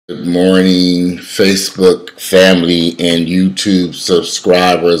Good morning, Facebook family and YouTube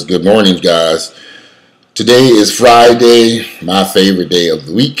subscribers. Good morning, guys. Today is Friday, my favorite day of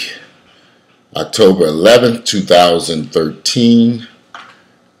the week, October 11th, 2013.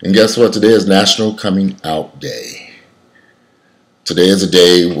 And guess what? Today is National Coming Out Day. Today is a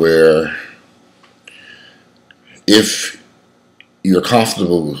day where if you're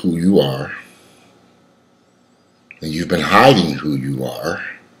comfortable with who you are and you've been hiding who you are,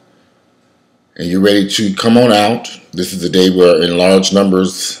 and you're ready to come on out, this is a day where in large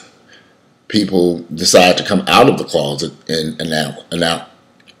numbers people decide to come out of the closet and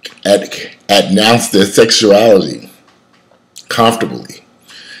announce their sexuality comfortably.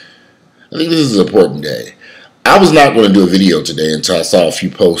 I think this is an important day. I was not going to do a video today until I saw a few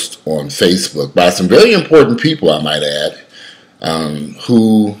posts on Facebook by some very important people, I might add,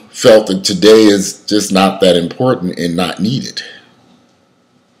 who felt that today is just not that important and not needed.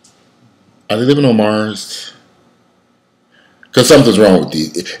 Are they living on Mars? Because something's wrong with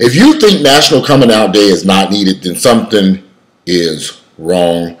these. If you think National Coming Out Day is not needed, then something is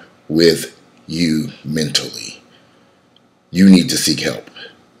wrong with you mentally. You need to seek help.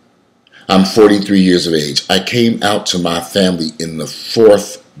 I'm 43 years of age. I came out to my family in the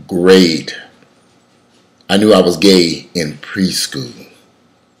 4th grade. I knew I was gay in preschool.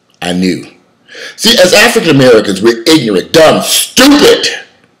 I knew. See, as African Americans, we're ignorant, dumb, stupid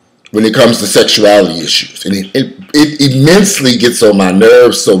when it comes to sexuality issues. And it immensely gets on my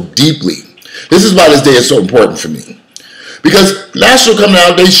nerves so deeply. This is why this day is so important for me. Because National Coming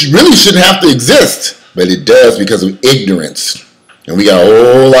Out Day really shouldn't have to exist. But it does because of ignorance. And we got a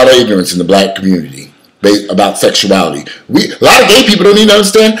whole lot of ignorance in the black community about sexuality. A lot of gay people don't even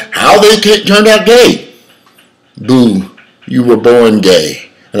understand how they turned out gay. Boo, you were born gay.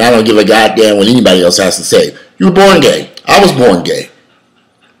 And I don't give a goddamn what anybody else has to say. You were born gay. I was born gay.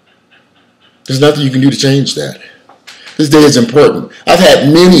 There's nothing you can do to change that. This day is important. I've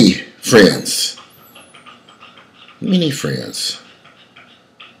had many friends who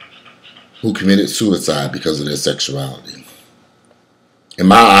committed suicide because of their sexuality. In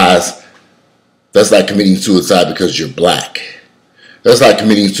my eyes, that's like committing suicide because you're black. That's like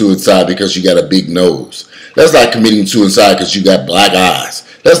committing suicide because you got a big nose. That's like committing suicide because you got black eyes.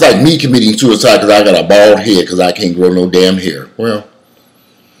 That's like me committing suicide because I got a bald head because I can't grow no damn hair. Well,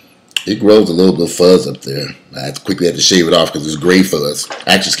 it grows a little bit of fuzz up there. I quickly had to shave it off because it's gray fuzz.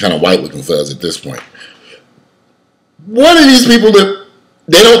 Actually, it's kind of white looking fuzz at this point. One of these people that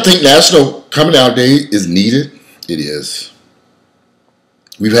they don't think National Coming Out Day is needed, it is.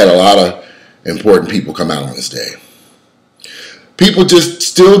 We've had a lot of important people come out on this day. People just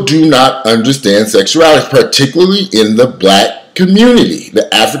still do not understand sexuality, particularly in the black community, the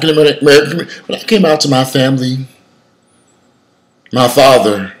African American community. When I came out to my family, my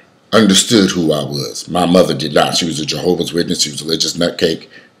father understood who I was. My mother did not. She was a Jehovah's Witness. She was a religious nutcake.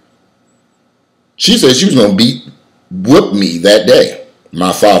 She said she was going to whoop me that day.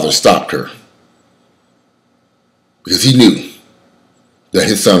 My father stopped her because he knew that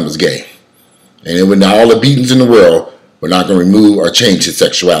his son was gay. And it would not, all the beatings in the world were not going to remove or change his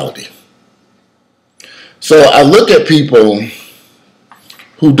sexuality. So I look at people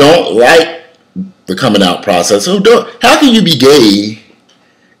who don't like the coming out process. How can you be gay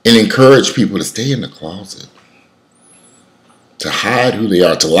and encourage people to stay in the closet, to hide who they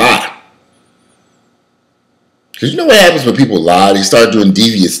are, to lie? Because you know what happens when people lie? They start doing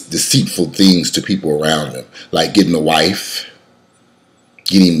devious, deceitful things to people around them, like getting a wife,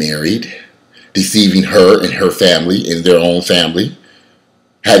 getting married, deceiving her and her family and their own family,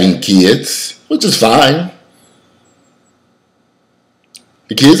 having kids, which is fine.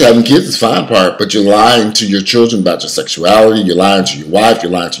 The kids having kids is fine part, but you're lying to your children about your sexuality, you're lying to your wife,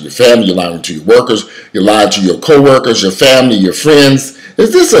 you're lying to your family, you're lying to your workers, you're lying to your co-workers, your family, your friends.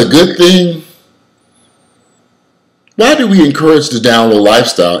 Is this a good thing? Why do we encourage the down low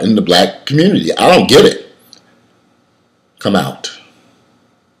lifestyle in the black community? I don't get it. Come out.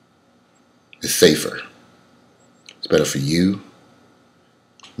 It's safer. It's better for you,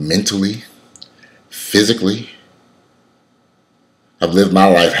 mentally, physically. I've lived my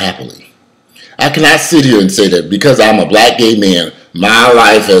life happily. I cannot sit here and say that because I'm a black gay man, my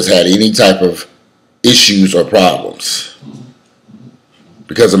life has had any type of issues or problems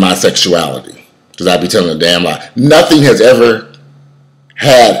because of my sexuality. Because I'd be telling a damn lie. Nothing has ever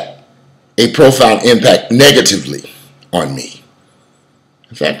had a profound impact negatively on me.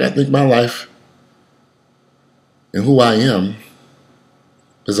 In fact, I think my life and who I am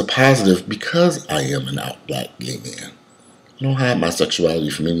is a positive because I am an out black gay man. I don't hide my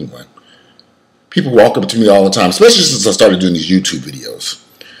sexuality from anyone. People walk up to me all the time, especially since I started doing these YouTube videos.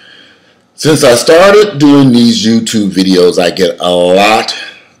 Since I started doing these YouTube videos, I get a lot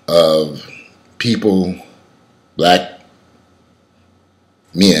of people, black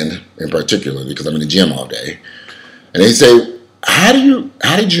men in particular, because I'm in the gym all day, and they say, how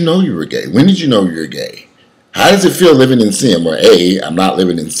did you know you were gay? When did you know you were gay? How does it feel living in sin? Well, A, I'm not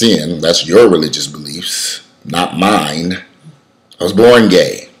living in sin. That's your religious beliefs, not mine. I was born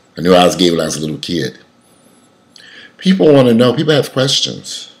gay. I knew I was gay when I was a little kid. People want to know. People have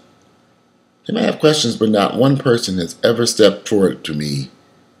questions. They might have questions, but not one person has ever stepped forward to me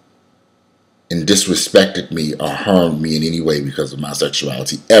and disrespected me or harmed me in any way because of my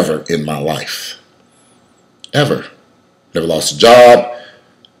sexuality ever in my life. Ever. Never lost a job,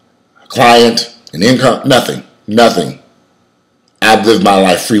 a client, an income, nothing. Nothing. I've lived my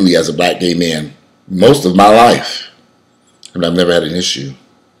life freely as a black gay man most of my life. And I've never had an issue.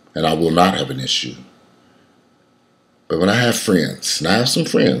 And I will not have an issue. But when I have friends, and I have some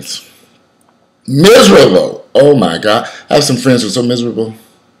friends, miserable. Oh my God. I have some friends who are so miserable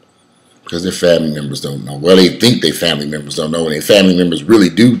because their family members don't know. Well, they think their family members don't know, and their family members really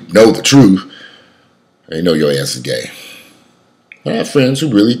do know the truth. They know your ass is gay. I have friends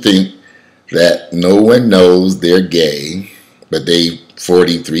who really think that no one knows they're gay, but they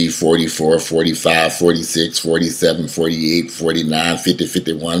 43, 44, 45, 46, 47, 48, 49, 50,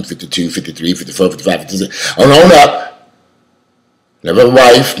 51, 52, 53, 54, 55, 56, on up. Never had a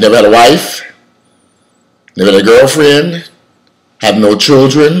wife, never had a wife. Never had a girlfriend, have no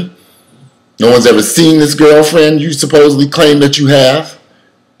children. No one's ever seen this girlfriend you supposedly claim that you have.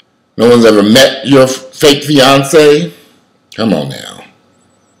 No one's ever met your fake fiance. Come on now.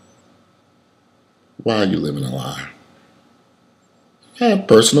 Why are you living a lie? I have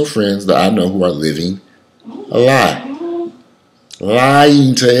personal friends that I know who are living a lie.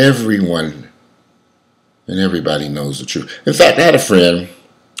 Lying to everyone. And everybody knows the truth. In fact, I have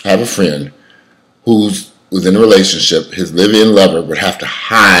a friend who was in a relationship. His live-in lover would have to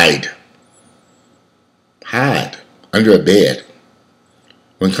hide under a bed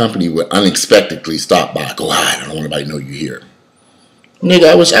when company would unexpectedly stop by. Go hide. I don't want anybody to know you're here.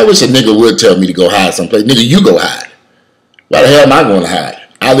 Nigga, I wish a nigga would tell me to go hide someplace. Nigga, you go hide. Why the hell am I going to hide?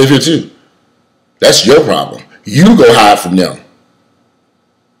 I live here too. That's your problem. You go hide from them.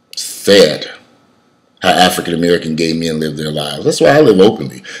 Sad how African American gay men live their lives. That's why I live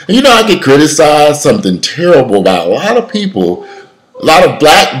openly. And you know, I get criticized something terrible about a lot of people, a lot of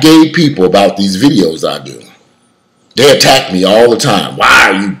black gay people about these videos I do. They attack me all the time. Why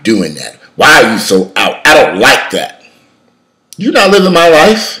are you doing that? Why are you so out? I don't like that. You're not living my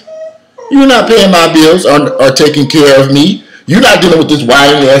life. You're not paying my bills or taking care of me. You're not dealing with this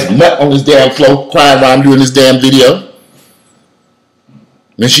whining ass nut on this damn floor crying while I'm doing this damn video.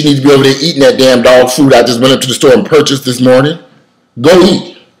 And she needs to be over there eating that damn dog food I just went up to the store and purchased this morning. Go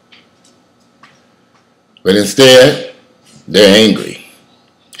eat. But instead, they're angry.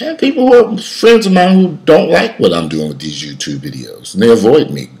 I have people who are friends of mine who don't like what I'm doing with these YouTube videos. And they avoid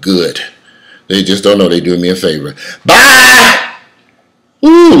me. Good. They just don't know they're doing me a favor. Bye!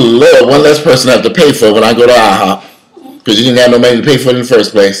 Ooh, Lord, one less person I have to pay for when I go to IHOP. Because you didn't have no money to pay for it in the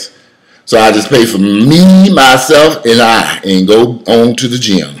first place. So I just pay for me, myself, and go on to the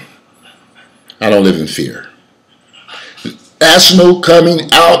gym. I don't live in fear. National Coming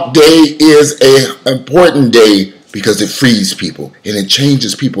Out Day is an important day because it frees people and it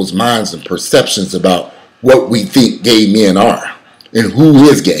changes people's minds and perceptions about what we think gay men are and who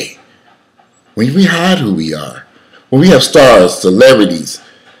is gay. When we hide who we are, when we have stars, celebrities,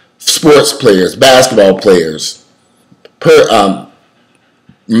 sports players, basketball players,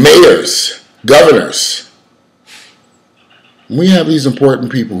 mayors, governors. We have these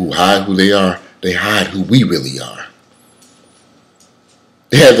important people who hide who they are. They hide who we really are.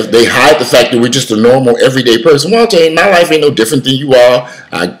 They hide the fact that we're just a normal, everyday person. Well, Jane, my life ain't no different than you are.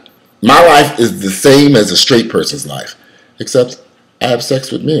 My life is the same as a straight person's life, except I have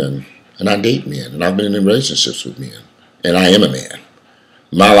sex with men, and I date men, and I've been in relationships with men, and I am a man.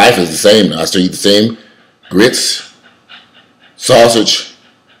 My life is the same. I still eat the same grits, sausage,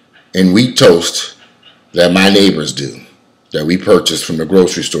 and wheat toast that my neighbors do, that we purchase from the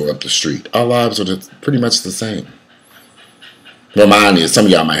grocery store up the street. Our lives are pretty much the same. Well, mine is. Some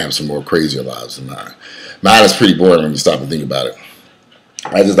of y'all might have some more crazier lives than mine. Mine is pretty boring when you stop and think about it.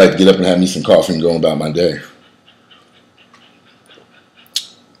 I just like to get up and have me some coffee and go about my day.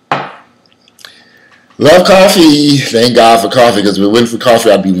 Love coffee. Thank God for coffee, because if it wasn't for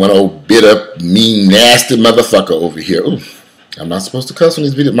coffee, I'd be one old bitter, mean, nasty motherfucker over here. Ooh, I'm not supposed to cuss on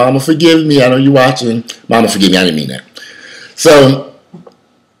this video. Mama, forgive me. I know you're watching. Mama, forgive me. I didn't mean that. So,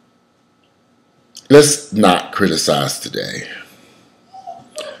 let's not criticize today.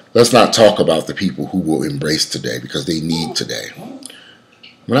 Let's not talk about the people who will embrace today because they need today.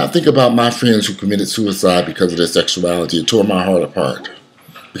 When I think about my friends who committed suicide because of their sexuality, it tore my heart apart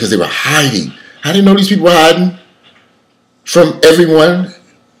because they were hiding. I didn't know these people were hiding from everyone.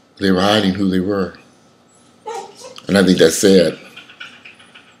 They were hiding who they were. And I think that's sad.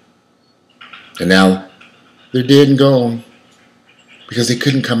 And now they're dead and gone because they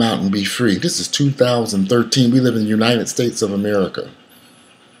couldn't come out and be free. This is 2013. We live in the United States of America.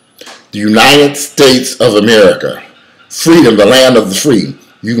 The United States of America. Freedom, the land of the free.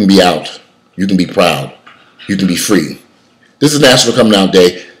 You can be out. You can be proud. You can be free. This is National Coming Out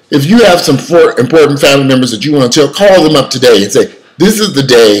Day. If you have some important family members that you want to tell, call them up today and say, this is the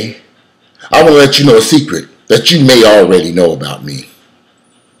day I want to let you know a secret that you may already know about me.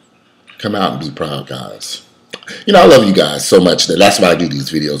 Come out and be proud, guys. You know, I love you guys so much that's why I do these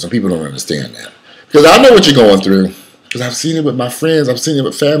videos, and people don't understand that. Because I know what you're going through. Because I've seen it with my friends, I've seen it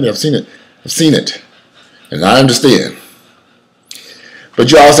with family, I've seen it. And I understand. But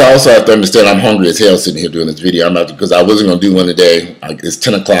you also have to understand I'm hungry as hell sitting here doing this video. Because I wasn't going to do one today. It's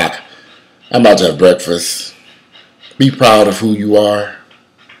 10 o'clock. I'm about to have breakfast. Be proud of who you are.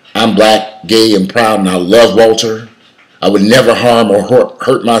 I'm black, gay, and proud, and I love Walter. I would never harm or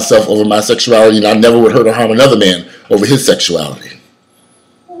hurt myself over my sexuality, and I never would hurt or harm another man over his sexuality.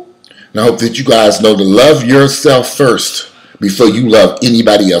 And I hope that you guys know to love yourself first before you love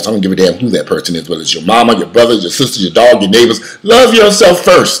anybody else. I don't give a damn who that person is, whether it's your mama, your brother, your sister, your dog, your neighbors. Love yourself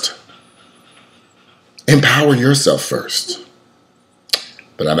first. Empower yourself first.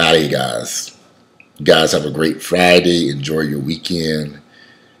 But I'm out of here, guys. You guys have a great Friday. Enjoy your weekend.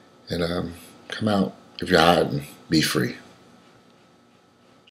 And come out if you're hiding. Be free.